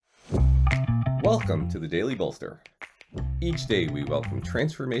Welcome to the Daily Bolster. Each day we welcome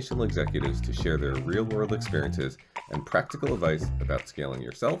transformational executives to share their real-world experiences and practical advice about scaling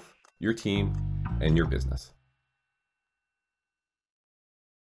yourself, your team, and your business.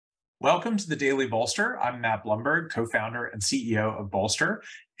 Welcome to the Daily Bolster. I'm Matt Blumberg, co-founder and CEO of Bolster,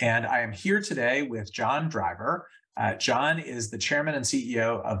 and I am here today with John Driver. John is the chairman and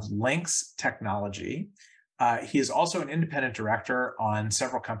CEO of Lynx Technology. He is also an independent director on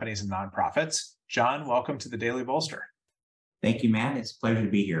several companies and nonprofits. John, welcome to the Daily Bolster. Thank you, Matt. It's a pleasure to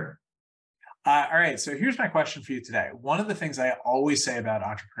be here. All right, so here's my question for you today. One of the things I always say about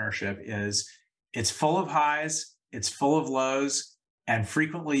entrepreneurship is it's full of highs, it's full of lows, and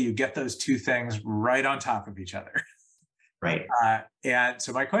frequently you get those two things right on top of each other. Right. And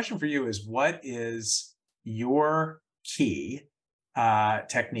so my question for you is, what is your key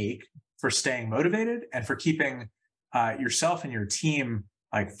technique for staying motivated and for keeping yourself and your team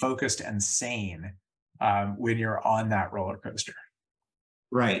focused and sane when you're on that roller coaster?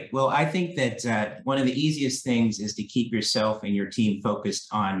 Right. Well, I think that one of the easiest things is to keep yourself and your team focused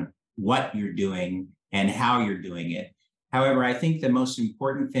on what you're doing and how you're doing it. However, I think the most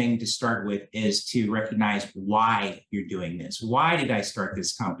important thing to start with is to recognize why you're doing this. Why did I start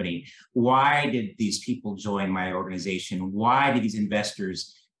this company? Why did these people join my organization? Why did these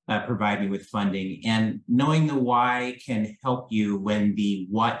investors provide me with funding? And knowing the why can help you when the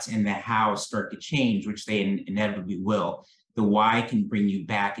what and the how start to change, which they inevitably will. The why can bring you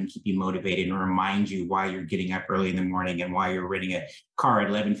back and keep you motivated and remind you why you're getting up early in the morning and why you're renting a car at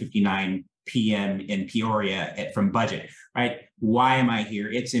 11:59 p.m. in Peoria from budget, right? Why am I here?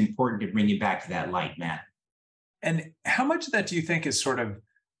 It's important to bring you back to that light, Matt. And how much of that do you think is sort of,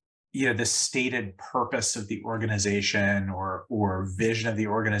 the stated purpose of the organization or vision of the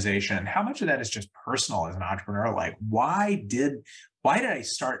organization? How much of that is just personal as an entrepreneur? Like, why did I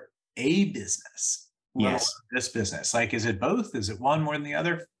start a business? Yes. This business. Is it both? Is it one more than the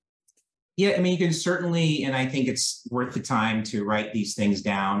other? Yeah, I mean, you can certainly, and I think it's worth the time to write these things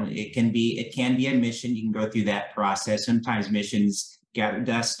down. It can be a mission. You can go through that process. Sometimes missions gather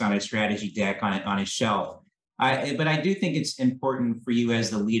dust on a strategy deck on a shelf. But I do think it's important for you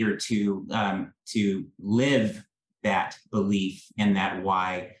as the leader to live that belief and that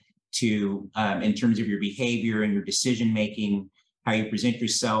why in terms of your behavior and your decision making, how you present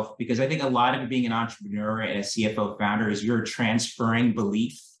yourself. Because I think a lot of being an entrepreneur and a CFO founder is you're transferring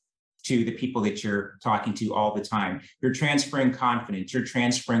belief to the people that you're talking to all the time. You're transferring confidence, you're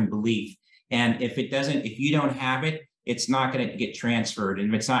transferring belief. And if you don't have it, it's not going to get transferred. And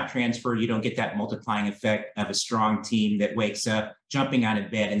if it's not transferred, you don't get that multiplying effect of a strong team that wakes up jumping out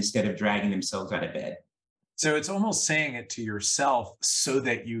of bed instead of dragging themselves out of bed. So it's almost saying it to yourself so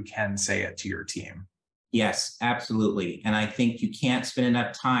that you can say it to your team. Yes, absolutely. And I think you can't spend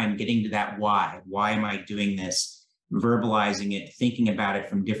enough time getting to that why. Why am I doing this? Verbalizing it, thinking about it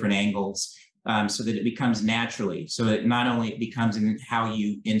from different angles, so that it becomes naturally. So that not only it becomes in how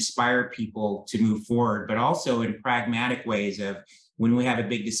you inspire people to move forward, but also in pragmatic ways of when we have a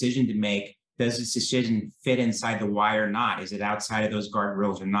big decision to make, does this decision fit inside the why or not? Is it outside of those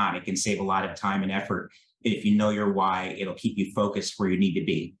guardrails or not? It can save a lot of time and effort. If you know your why, it'll keep you focused where you need to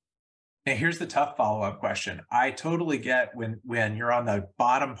be. Now, here's the tough follow-up question. I totally get when you're on the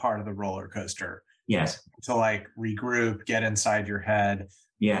bottom part of the roller coaster. Yes. To regroup, get inside your head.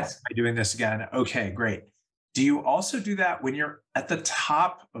 Yes. Am I doing this again? Okay, great. Do you also do that when you're at the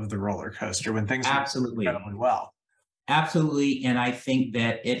top of the roller coaster, when things are going incredibly well? Absolutely. And I think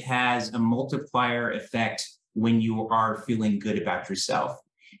that it has a multiplier effect when you are feeling good about yourself,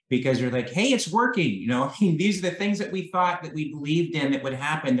 because you're like, hey, it's working. These are the things that we thought that we believed in that would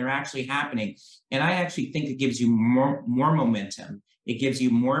happen. They're actually happening. And I actually think it gives you more momentum. It gives you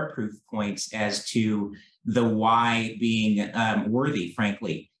more proof points as to the why being worthy,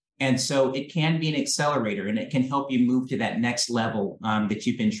 frankly. And so it can be an accelerator and it can help you move to that next level that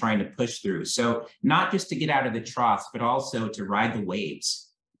you've been trying to push through. So not just to get out of the trough, but also to ride the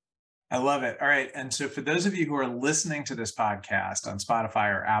waves. I love it. All right. And so for those of you who are listening to this podcast on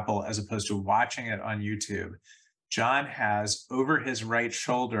Spotify or Apple, as opposed to watching it on YouTube, John has over his right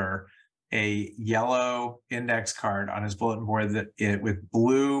shoulder a yellow index card on his bulletin board that with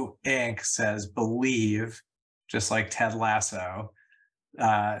blue ink says "Believe," just like Ted Lasso.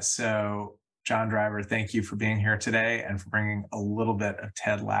 So John Driver, thank you for being here today and for bringing a little bit of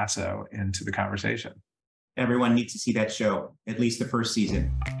Ted Lasso into the conversation. Everyone needs to see that show, at least the first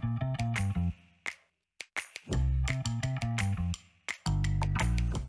season.